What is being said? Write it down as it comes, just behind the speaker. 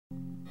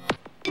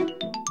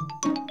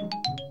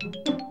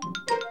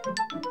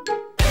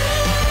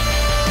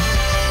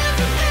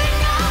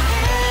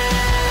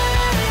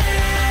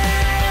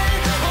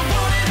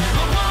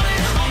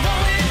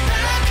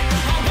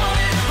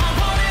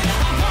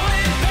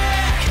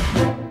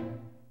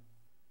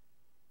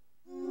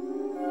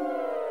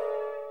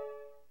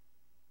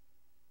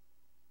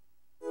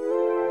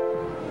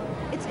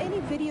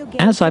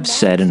As I've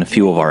said in a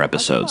few of our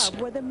episodes,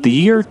 the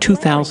year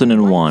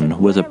 2001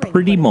 was a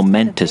pretty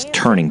momentous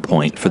turning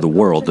point for the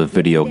world of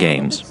video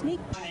games.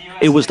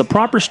 It was the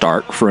proper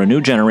start for a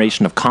new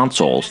generation of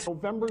consoles,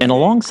 and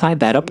alongside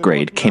that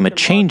upgrade came a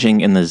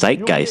changing in the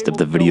zeitgeist of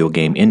the video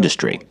game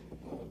industry.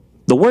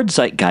 The word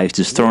zeitgeist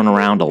is thrown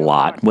around a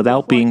lot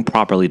without being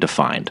properly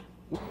defined.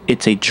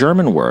 It's a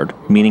German word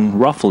meaning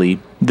roughly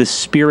the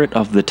spirit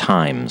of the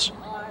times.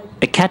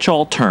 A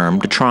catch-all term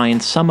to try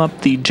and sum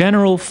up the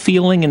general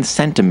feeling and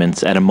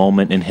sentiments at a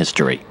moment in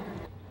history.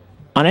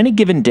 On any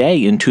given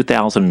day in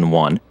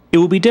 2001, it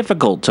will be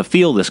difficult to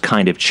feel this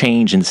kind of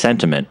change in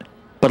sentiment,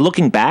 but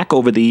looking back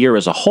over the year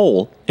as a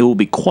whole, it will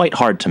be quite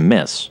hard to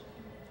miss.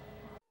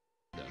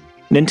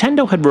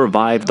 Nintendo had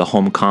revived the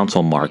home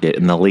console market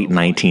in the late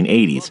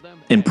 1980s,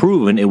 and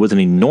proven it was an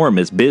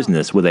enormous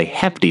business with a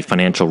hefty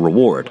financial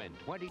reward.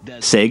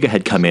 Sega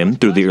had come in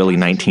through the early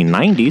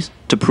 1990s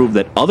to prove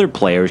that other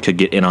players could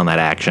get in on that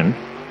action,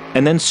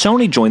 and then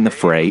Sony joined the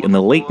fray in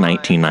the late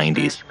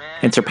 1990s,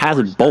 and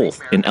surpassed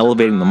both in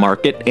elevating the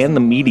market and the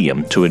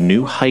medium to a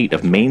new height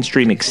of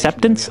mainstream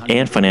acceptance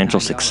and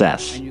financial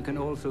success.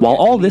 While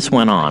all this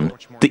went on,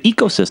 the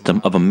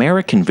ecosystem of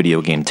American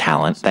video game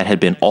talent that had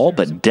been all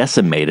but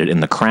decimated in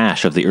the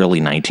crash of the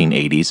early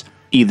 1980s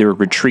either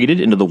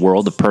retreated into the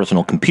world of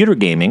personal computer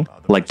gaming,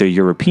 like their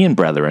European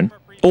brethren,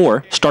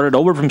 or started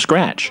over from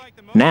scratch,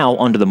 now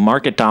under the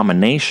market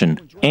domination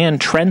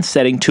and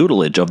trend-setting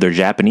tutelage of their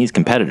Japanese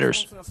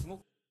competitors.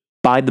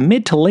 By the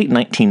mid to late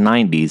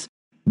 1990s,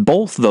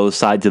 both those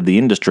sides of the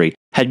industry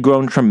had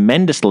grown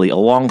tremendously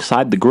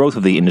alongside the growth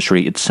of the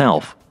industry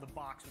itself.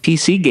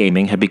 PC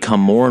gaming had become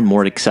more and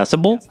more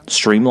accessible,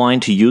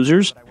 streamlined to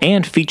users,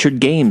 and featured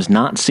games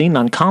not seen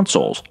on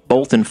consoles,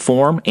 both in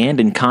form and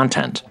in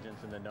content.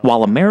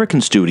 While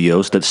American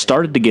studios that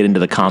started to get into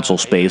the console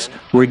space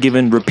were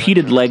given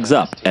repeated legs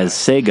up as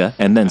Sega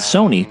and then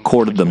Sony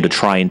courted them to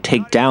try and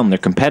take down their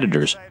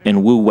competitors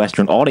and woo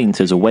Western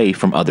audiences away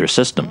from other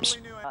systems.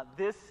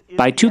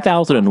 By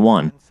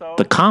 2001,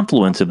 the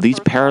confluence of these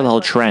parallel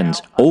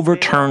trends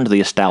overturned the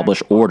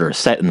established order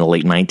set in the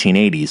late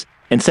 1980s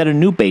and set a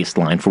new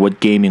baseline for what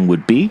gaming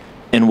would be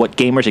and what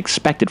gamers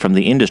expected from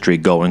the industry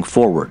going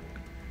forward.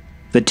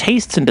 The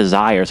tastes and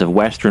desires of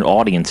Western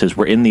audiences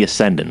were in the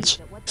ascendance.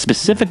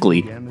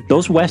 Specifically,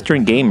 those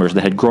Western gamers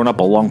that had grown up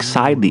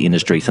alongside the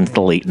industry since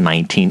the late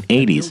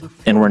 1980s,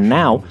 and were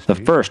now the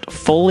first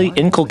fully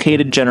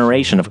inculcated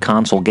generation of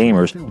console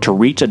gamers to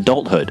reach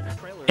adulthood,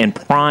 and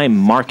prime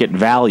market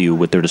value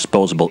with their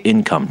disposable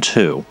income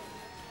too.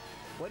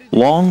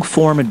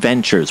 Long-form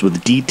adventures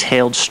with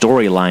detailed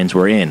storylines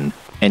were in,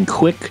 and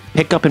quick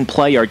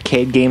pick-up-and-play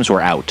arcade games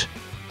were out.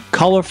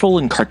 Colorful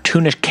and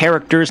cartoonish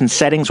characters and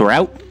settings were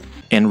out,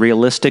 and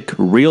realistic,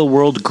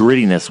 real-world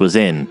grittiness was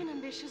in.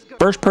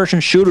 First-person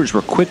shooters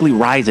were quickly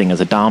rising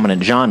as a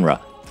dominant genre,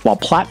 while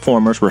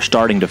platformers were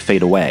starting to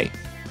fade away.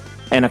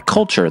 And a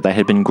culture that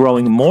had been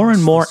growing more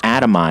and more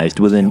atomized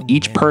within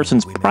each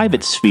person's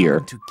private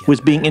sphere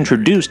was being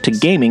introduced to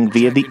gaming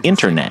via the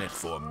internet,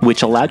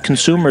 which allowed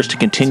consumers to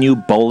continue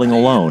bowling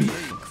alone,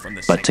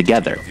 but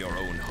together.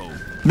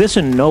 This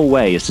in no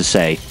way is to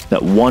say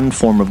that one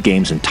form of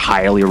games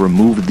entirely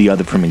removed the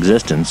other from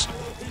existence.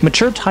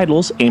 Mature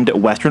titles aimed at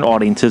Western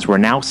audiences were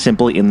now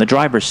simply in the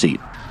driver's seat,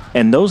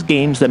 and those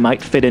games that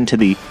might fit into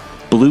the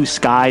blue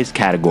skies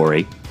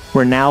category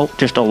were now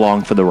just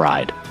along for the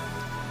ride.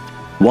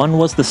 One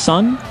was the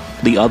sun,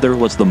 the other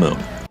was the moon.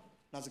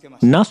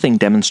 Nothing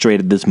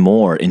demonstrated this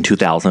more in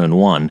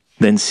 2001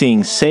 than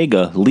seeing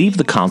Sega leave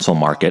the console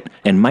market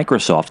and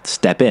Microsoft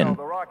step in.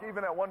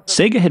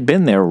 Sega had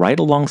been there right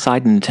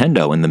alongside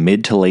Nintendo in the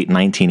mid to late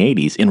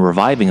 1980s in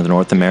reviving the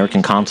North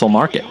American console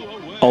market,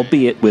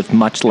 albeit with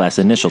much less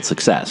initial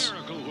success.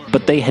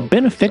 But they had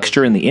been a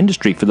fixture in the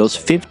industry for those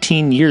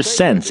 15 years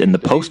since in the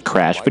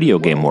post-crash video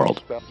game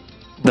world.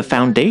 The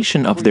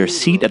foundation of their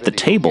seat at the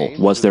table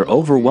was their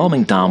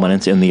overwhelming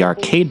dominance in the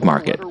arcade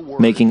market,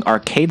 making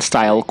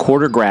arcade-style,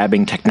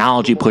 quarter-grabbing,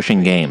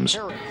 technology-pushing games.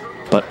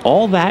 But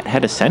all that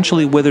had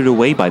essentially withered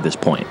away by this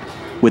point,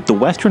 with the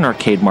Western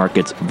arcade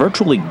markets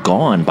virtually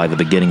gone by the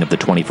beginning of the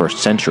 21st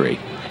century,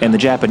 and the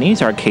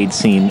Japanese arcade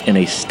scene in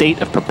a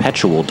state of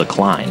perpetual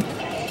decline.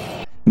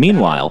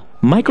 Meanwhile,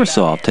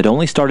 Microsoft had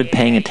only started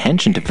paying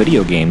attention to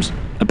video games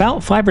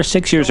about 5 or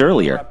 6 years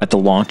earlier at the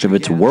launch of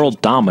its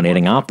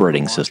world-dominating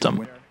operating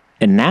system,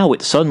 and now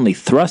it suddenly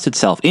thrust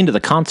itself into the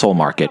console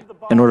market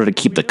in order to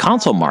keep the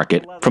console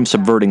market from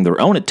subverting their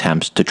own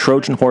attempts to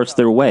Trojan horse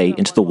their way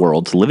into the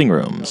world's living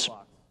rooms.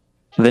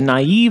 The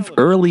naive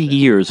early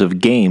years of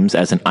games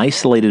as an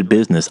isolated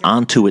business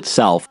unto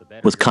itself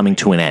was coming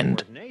to an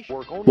end,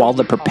 while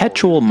the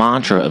perpetual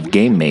mantra of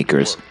game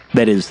makers,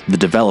 that is, the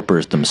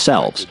developers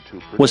themselves,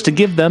 was to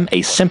give them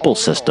a simple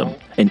system,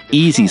 an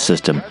easy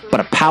system, but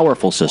a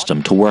powerful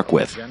system to work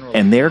with,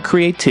 and their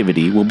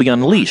creativity will be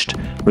unleashed,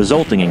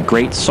 resulting in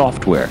great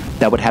software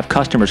that would have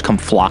customers come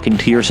flocking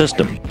to your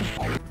system.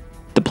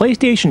 The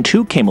PlayStation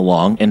 2 came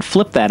along and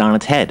flipped that on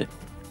its head.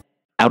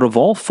 Out of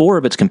all four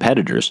of its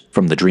competitors,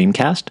 from the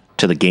Dreamcast,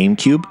 to the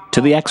GameCube,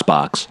 to the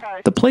Xbox,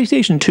 the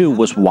PlayStation 2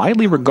 was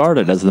widely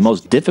regarded as the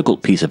most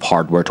difficult piece of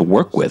hardware to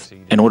work with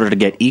in order to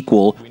get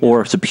equal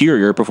or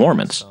superior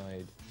performance.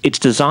 Its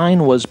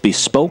design was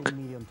bespoke,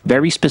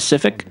 very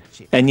specific,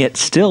 and yet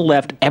still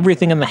left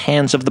everything in the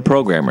hands of the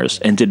programmers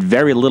and did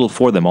very little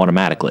for them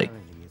automatically.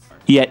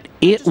 Yet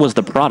it was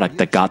the product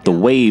that got the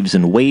waves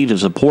and waves of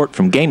support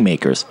from game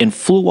makers and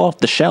flew off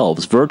the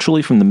shelves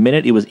virtually from the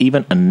minute it was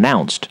even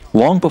announced,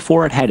 long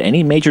before it had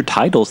any major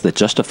titles that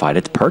justified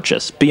its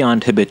purchase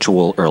beyond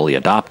habitual early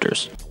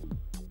adopters.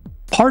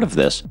 Part of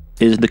this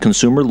is the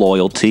consumer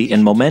loyalty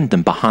and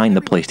momentum behind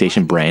the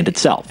PlayStation brand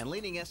itself.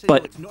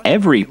 But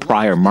every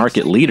prior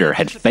market leader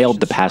had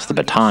failed to pass the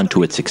baton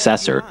to its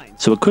successor,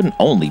 so it couldn't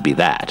only be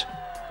that.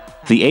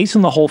 The ace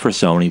in the hole for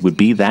Sony would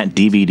be that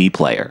DVD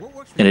player,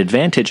 an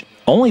advantage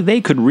only they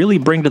could really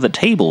bring to the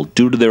table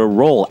due to their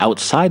role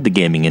outside the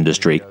gaming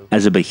industry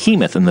as a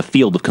behemoth in the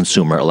field of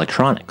consumer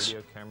electronics.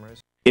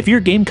 If your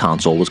game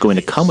console was going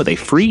to come with a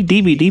free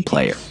DVD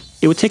player,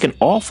 it would take an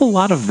awful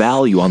lot of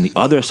value on the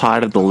other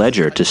side of the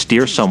ledger to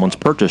steer someone's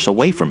purchase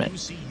away from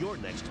it.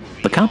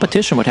 The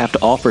competition would have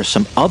to offer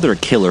some other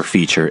killer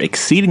feature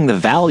exceeding the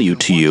value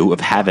to you of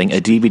having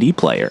a DVD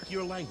player.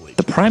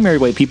 The primary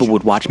way people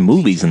would watch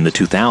movies in the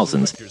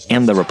 2000s,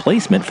 and the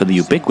replacement for the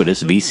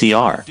ubiquitous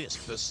VCR.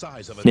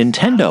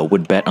 Nintendo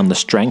would bet on the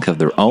strength of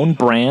their own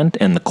brand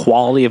and the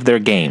quality of their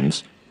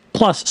games,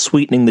 plus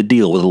sweetening the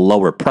deal with a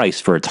lower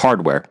price for its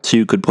hardware so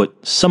you could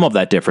put some of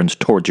that difference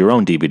towards your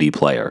own DVD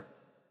player.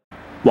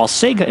 While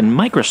Sega and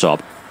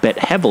Microsoft bet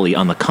heavily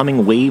on the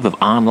coming wave of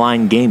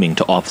online gaming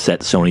to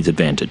offset Sony's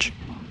advantage.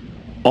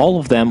 All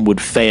of them would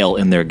fail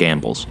in their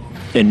gambles,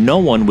 and no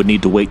one would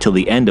need to wait till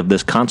the end of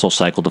this console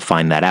cycle to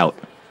find that out.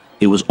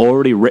 It was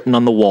already written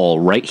on the wall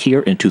right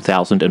here in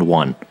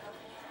 2001.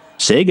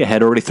 Sega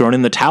had already thrown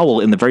in the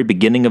towel in the very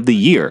beginning of the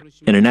year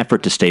in an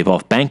effort to stave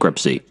off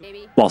bankruptcy,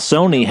 while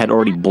Sony had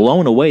already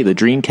blown away the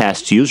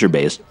Dreamcast's user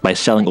base by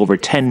selling over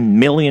 10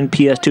 million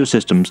PS2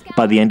 systems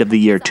by the end of the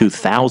year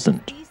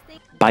 2000.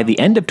 By the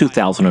end of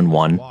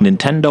 2001,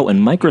 Nintendo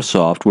and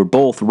Microsoft were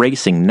both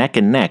racing neck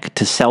and neck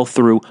to sell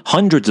through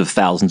hundreds of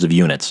thousands of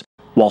units,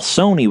 while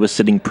Sony was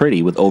sitting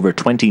pretty with over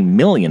 20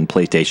 million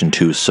PlayStation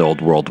 2s sold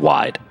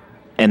worldwide.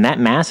 And that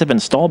massive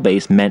install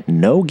base meant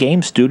no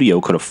game studio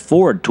could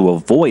afford to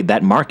avoid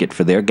that market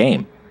for their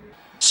game.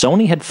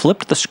 Sony had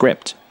flipped the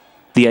script.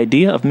 The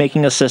idea of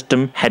making a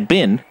system had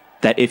been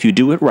that if you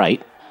do it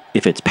right,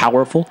 if it's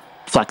powerful,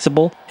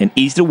 flexible, and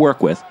easy to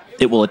work with,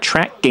 it will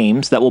attract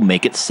games that will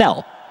make it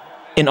sell.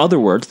 In other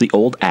words, the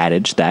old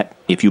adage that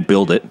if you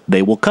build it,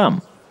 they will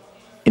come.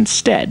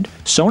 Instead,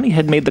 Sony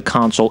had made the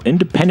console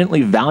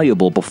independently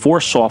valuable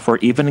before software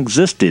even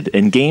existed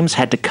and games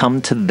had to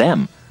come to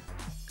them.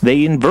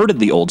 They inverted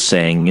the old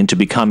saying into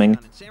becoming,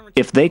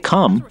 if they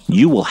come,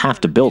 you will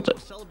have to build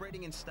it.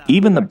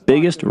 Even the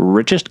biggest,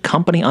 richest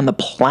company on the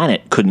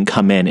planet couldn't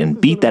come in and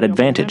beat that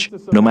advantage,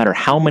 no matter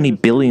how many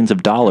billions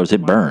of dollars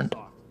it burned.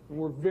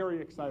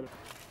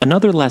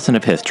 Another lesson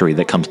of history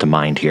that comes to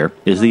mind here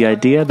is the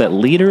idea that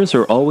leaders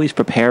are always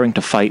preparing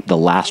to fight the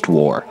last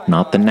war,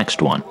 not the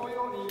next one.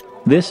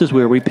 This is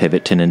where we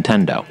pivot to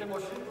Nintendo.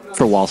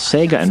 For while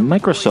Sega and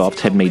Microsoft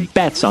had made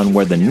bets on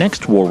where the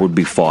next war would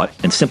be fought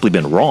and simply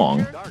been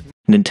wrong,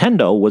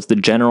 Nintendo was the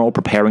general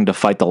preparing to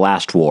fight the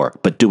last war,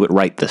 but do it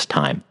right this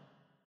time.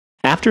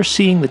 After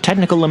seeing the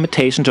technical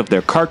limitations of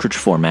their cartridge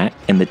format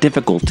and the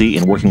difficulty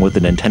in working with the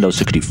Nintendo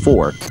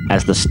 64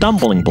 as the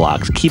stumbling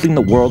blocks keeping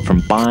the world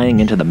from buying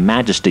into the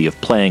majesty of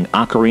playing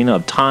Ocarina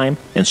of Time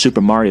and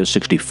Super Mario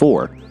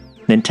 64,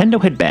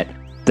 Nintendo had bet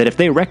that if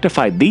they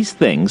rectified these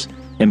things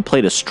and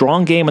played a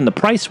strong game in the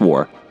price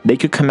war, they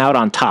could come out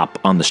on top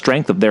on the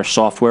strength of their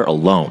software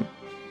alone.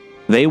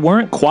 They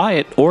weren't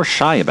quiet or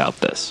shy about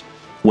this.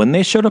 When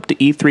they showed up to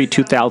E3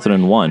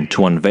 2001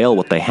 to unveil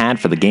what they had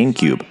for the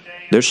GameCube,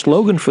 their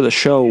slogan for the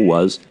show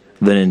was,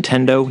 "The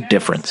Nintendo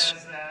Difference."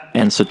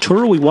 And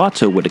Satoru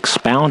Iwata would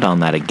expound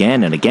on that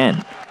again and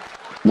again.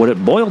 What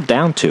it boiled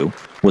down to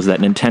was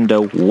that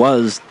Nintendo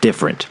was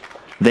different.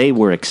 They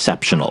were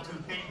exceptional.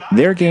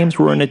 Their games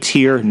were in a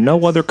tier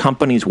no other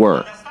companies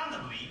were.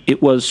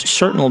 It was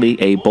certainly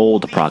a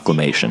bold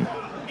proclamation.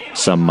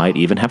 Some might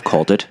even have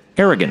called it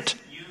arrogant.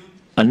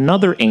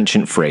 Another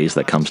ancient phrase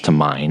that comes to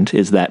mind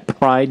is that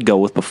pride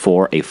goeth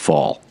before a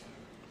fall.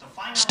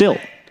 Still,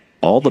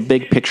 all the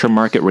big picture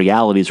market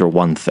realities are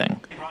one thing.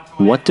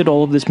 What did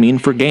all of this mean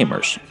for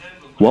gamers?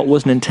 What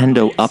was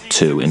Nintendo up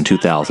to in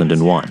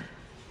 2001?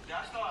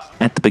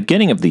 At the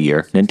beginning of the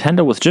year,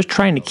 Nintendo was just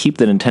trying to keep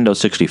the Nintendo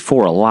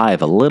 64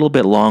 alive a little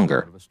bit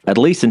longer, at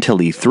least until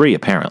E3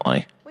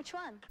 apparently.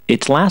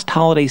 Its last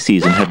holiday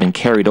season had been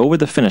carried over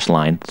the finish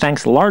line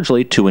thanks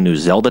largely to a new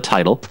Zelda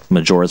title,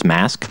 Majora's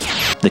Mask,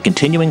 the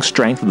continuing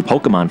strength of the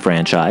Pokemon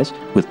franchise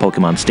with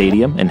Pokemon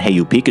Stadium and Hey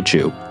You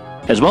Pikachu,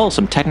 as well as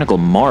some technical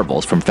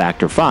marvels from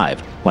Factor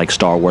 5, like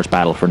Star Wars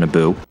Battle for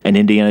Naboo and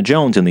Indiana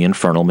Jones and the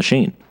Infernal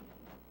Machine.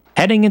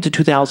 Heading into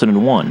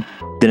 2001,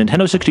 the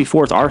Nintendo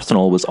 64's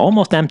arsenal was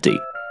almost empty,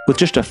 with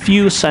just a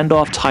few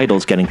send-off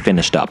titles getting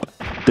finished up.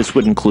 This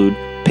would include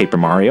Paper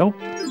Mario,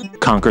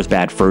 Conker's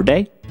Bad Fur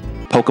Day,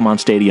 Pokemon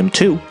Stadium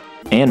 2,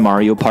 and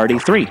Mario Party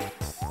 3.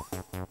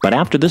 But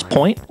after this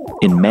point,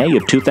 in May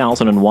of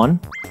 2001,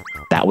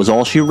 that was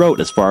all she wrote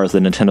as far as the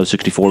Nintendo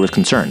 64 was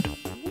concerned.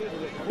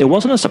 It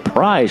wasn't a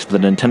surprise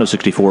that the Nintendo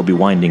 64 would be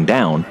winding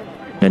down.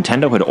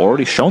 Nintendo had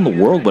already shown the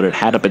world what it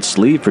had up its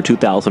sleeve for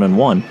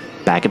 2001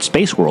 back at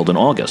Space World in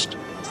August.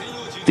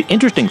 The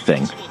interesting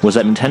thing was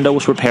that Nintendo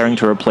was preparing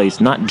to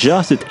replace not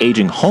just its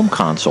aging home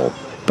console,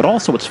 but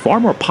also its far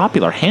more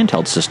popular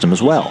handheld system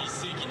as well.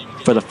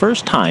 For the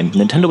first time,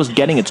 Nintendo was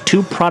getting its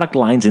two product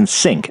lines in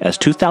sync, as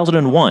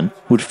 2001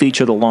 would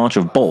feature the launch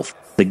of both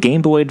the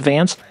Game Boy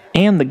Advance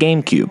and the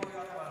GameCube.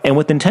 And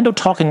with Nintendo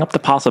talking up the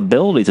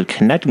possibilities of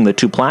connecting the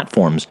two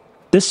platforms,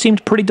 this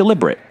seemed pretty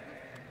deliberate.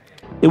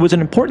 It was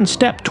an important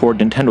step toward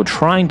Nintendo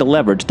trying to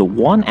leverage the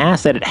one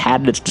asset it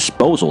had at its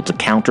disposal to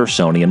counter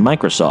Sony and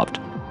Microsoft: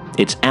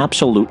 its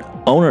absolute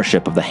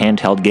ownership of the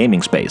handheld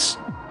gaming space.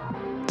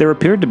 There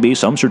appeared to be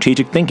some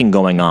strategic thinking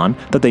going on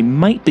that they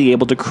might be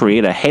able to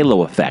create a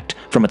halo effect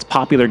from its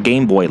popular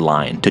Game Boy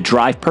line to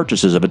drive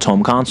purchases of its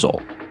home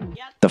console.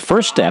 The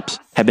first steps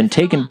had been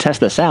taken to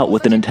test this out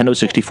with the Nintendo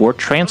 64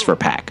 Transfer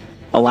Pack,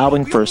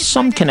 allowing for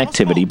some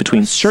connectivity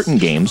between certain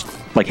games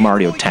like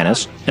Mario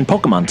Tennis and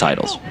Pokemon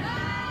titles.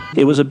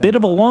 It was a bit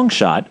of a long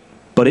shot,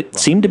 but it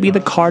seemed to be the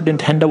card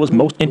Nintendo was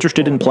most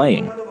interested in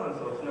playing.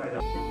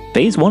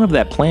 Phase 1 of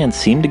that plan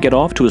seemed to get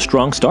off to a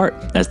strong start,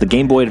 as the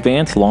Game Boy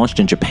Advance launched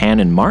in Japan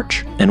in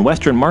March and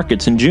Western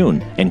markets in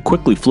June, and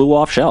quickly flew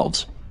off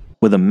shelves,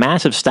 with a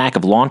massive stack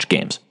of launch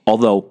games,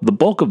 although the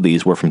bulk of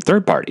these were from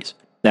third parties,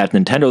 as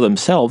Nintendo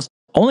themselves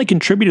only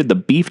contributed the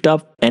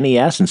beefed-up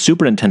NES and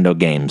Super Nintendo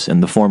games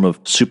in the form of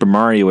Super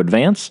Mario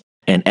Advance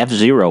and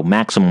F-Zero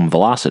Maximum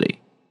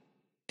Velocity.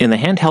 In the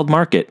handheld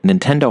market,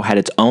 Nintendo had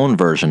its own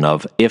version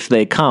of "If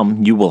they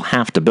come, you will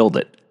have to build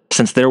it,"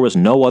 since there was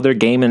no other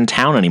game in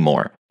town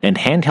anymore, and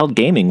handheld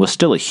gaming was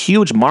still a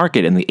huge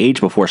market in the age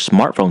before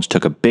smartphones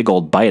took a big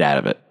old bite out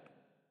of it.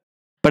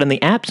 But in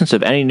the absence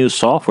of any new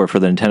software for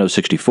the Nintendo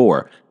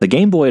 64, the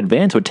Game Boy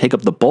Advance would take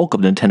up the bulk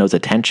of Nintendo's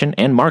attention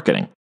and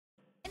marketing.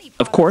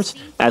 Of course,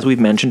 as we've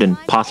mentioned in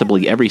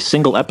possibly every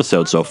single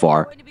episode so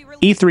far,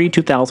 E3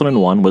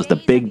 2001 was the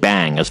big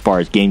bang as far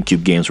as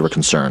GameCube games were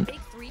concerned.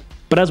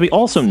 But as we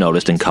also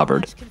noticed and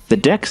covered, the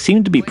deck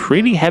seemed to be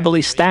pretty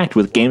heavily stacked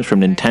with games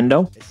from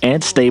Nintendo and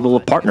its stable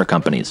of partner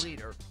companies.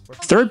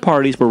 Third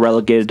parties were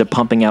relegated to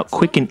pumping out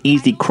quick and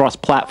easy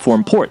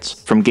cross-platform ports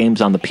from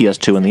games on the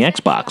PS2 and the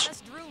Xbox,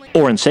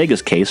 or in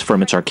Sega's case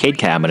from its arcade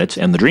cabinets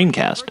and the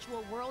Dreamcast.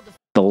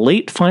 The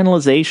late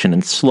finalization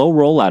and slow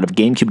rollout of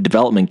GameCube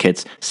development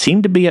kits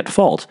seemed to be at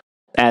fault,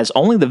 as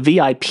only the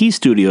VIP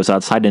studios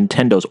outside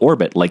Nintendo's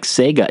orbit, like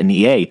Sega and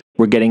EA,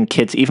 were getting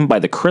kits even by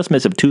the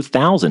Christmas of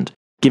 2000,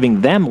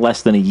 giving them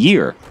less than a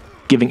year,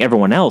 giving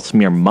everyone else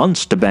mere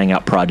months to bang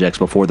out projects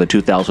before the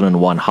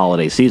 2001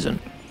 holiday season.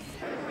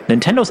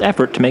 Nintendo's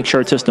effort to make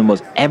sure its system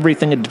was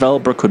everything a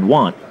developer could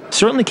want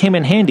certainly came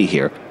in handy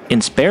here,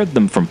 and spared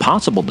them from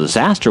possible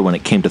disaster when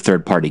it came to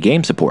third-party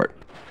game support,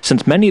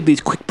 since many of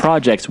these quick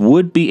projects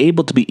would be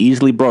able to be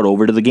easily brought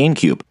over to the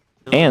GameCube,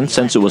 and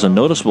since it was a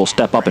noticeable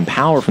step up in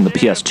power from the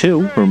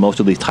PS2, where most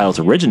of these titles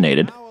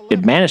originated,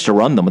 it managed to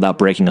run them without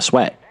breaking a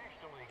sweat.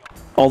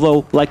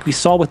 Although, like we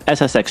saw with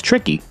SSX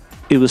Tricky,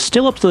 it was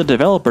still up to the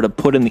developer to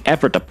put in the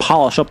effort to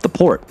polish up the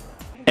port,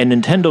 and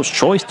Nintendo's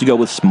choice to go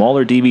with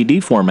smaller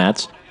DVD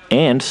formats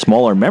and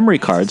smaller memory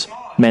cards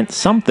meant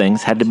some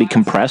things had to be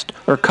compressed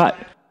or cut,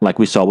 like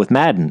we saw with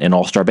Madden and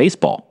All-Star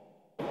Baseball.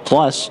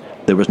 Plus,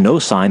 there was no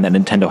sign that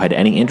Nintendo had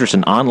any interest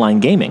in online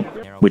gaming,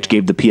 which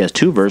gave the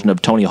PS2 version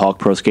of Tony Hawk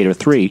Pro Skater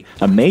 3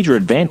 a major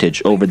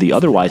advantage over the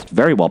otherwise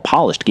very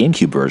well-polished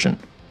GameCube version.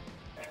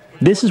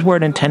 This is where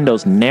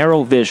Nintendo's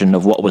narrow vision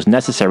of what was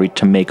necessary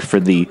to make for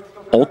the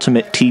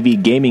ultimate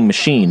TV gaming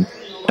machine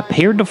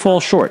appeared to fall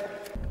short,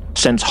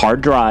 since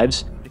hard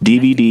drives,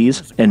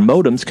 DVDs, and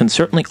modems can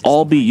certainly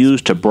all be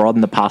used to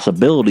broaden the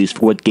possibilities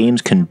for what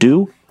games can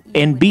do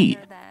and be,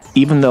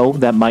 even though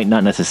that might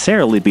not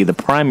necessarily be the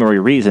primary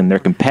reason their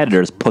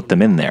competitors put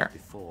them in there.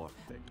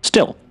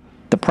 Still,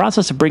 the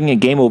process of bringing a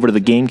game over to the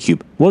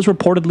GameCube was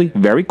reportedly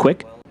very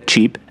quick,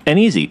 cheap, and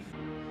easy,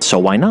 so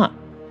why not?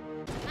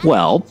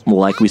 Well,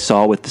 like we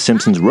saw with The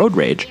Simpsons Road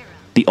Rage,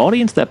 the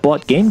audience that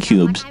bought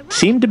GameCubes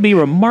seemed to be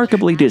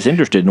remarkably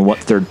disinterested in what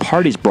third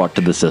parties brought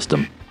to the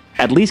system,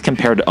 at least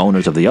compared to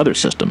owners of the other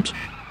systems.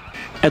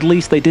 At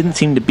least they didn't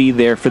seem to be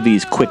there for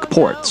these quick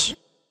ports.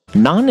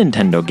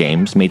 Non-Nintendo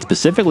games made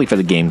specifically for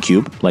the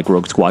GameCube, like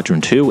Rogue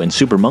Squadron 2 and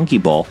Super Monkey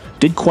Ball,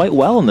 did quite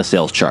well in the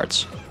sales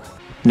charts.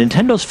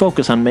 Nintendo's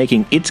focus on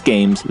making its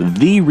games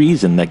the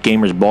reason that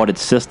gamers bought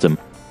its system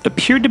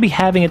appeared to be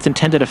having its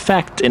intended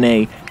effect in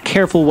a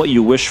careful what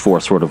you wish for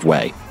sort of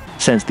way,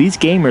 since these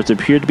gamers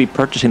appeared to be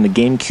purchasing the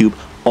GameCube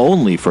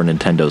only for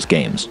Nintendo's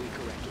games.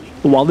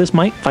 While this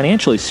might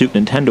financially suit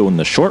Nintendo in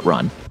the short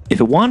run, if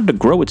it wanted to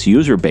grow its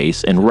user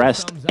base and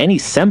wrest any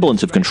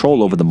semblance of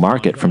control over the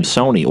market from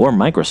Sony or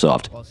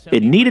Microsoft,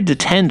 it needed to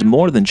tend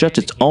more than just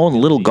its own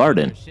little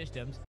garden.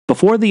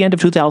 Before the end of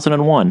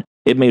 2001,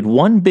 it made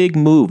one big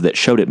move that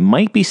showed it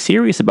might be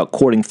serious about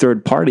courting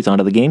third parties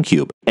onto the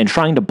GameCube and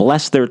trying to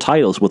bless their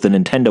titles with the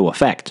Nintendo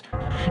effect.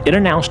 It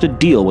announced a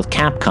deal with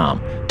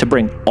Capcom to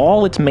bring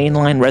all its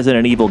mainline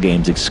Resident Evil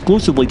games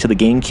exclusively to the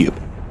GameCube,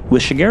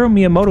 with Shigeru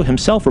Miyamoto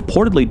himself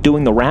reportedly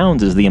doing the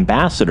rounds as the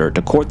ambassador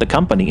to court the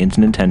company into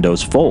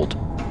Nintendo's fold.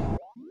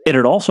 It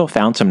had also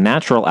found some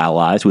natural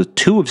allies with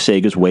two of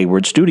Sega's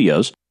wayward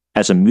studios,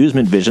 as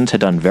Amusement Visions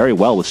had done very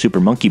well with Super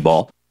Monkey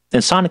Ball,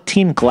 and Sonic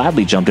Team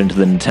gladly jumped into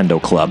the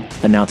Nintendo club,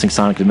 announcing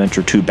Sonic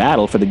Adventure 2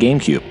 Battle for the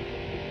GameCube.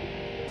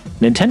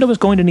 Nintendo was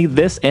going to need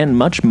this and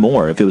much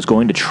more if it was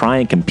going to try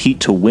and compete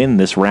to win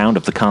this round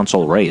of the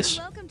console race.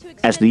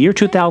 As the year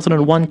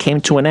 2001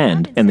 came to an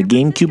end, and the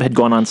GameCube had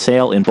gone on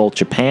sale in both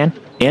Japan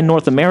and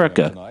North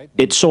America,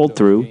 it sold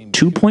through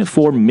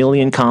 2.4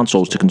 million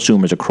consoles to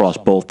consumers across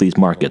both these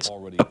markets,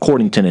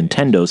 according to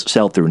Nintendo's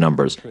sell-through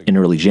numbers in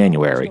early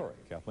January.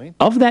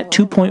 Of that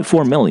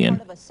 2.4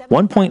 million,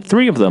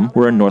 1.3 of them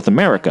were in North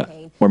America,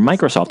 where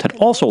Microsoft had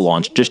also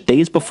launched just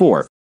days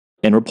before,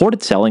 and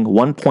reported selling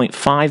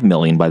 1.5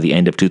 million by the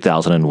end of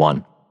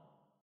 2001.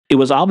 It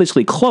was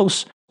obviously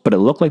close, but it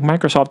looked like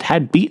Microsoft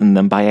had beaten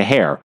them by a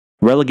hair,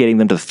 relegating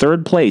them to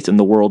third place in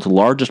the world's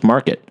largest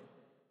market.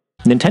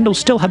 Nintendo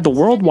still had the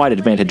worldwide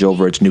advantage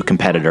over its new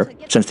competitor,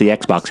 since the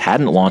Xbox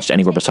hadn't launched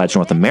anywhere besides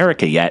North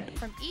America yet,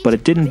 but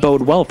it didn't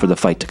bode well for the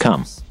fight to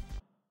come.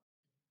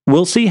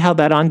 We'll see how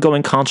that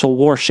ongoing console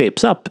war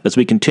shapes up as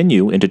we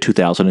continue into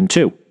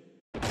 2002.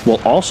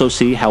 We'll also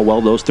see how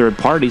well those third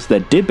parties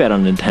that did bet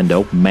on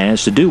Nintendo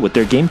managed to do with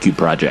their GameCube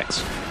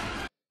projects.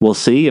 We'll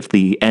see if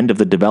the end of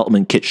the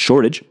development kit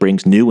shortage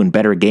brings new and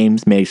better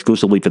games made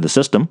exclusively for the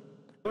system,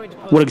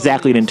 what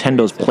exactly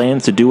Nintendo's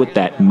plans to do with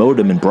that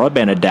modem and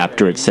broadband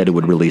adapter it said it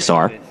would release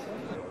are,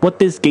 what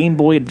this Game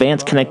Boy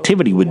Advance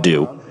connectivity would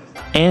do,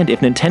 and if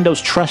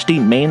Nintendo's trusty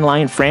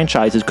mainline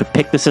franchises could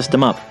pick the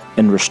system up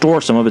and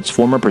restore some of its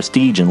former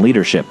prestige and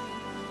leadership.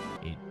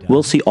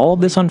 We'll see all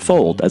of this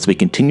unfold as we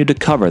continue to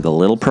cover the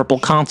little purple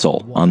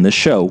console on this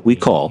show we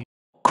call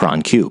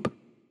ChronCube.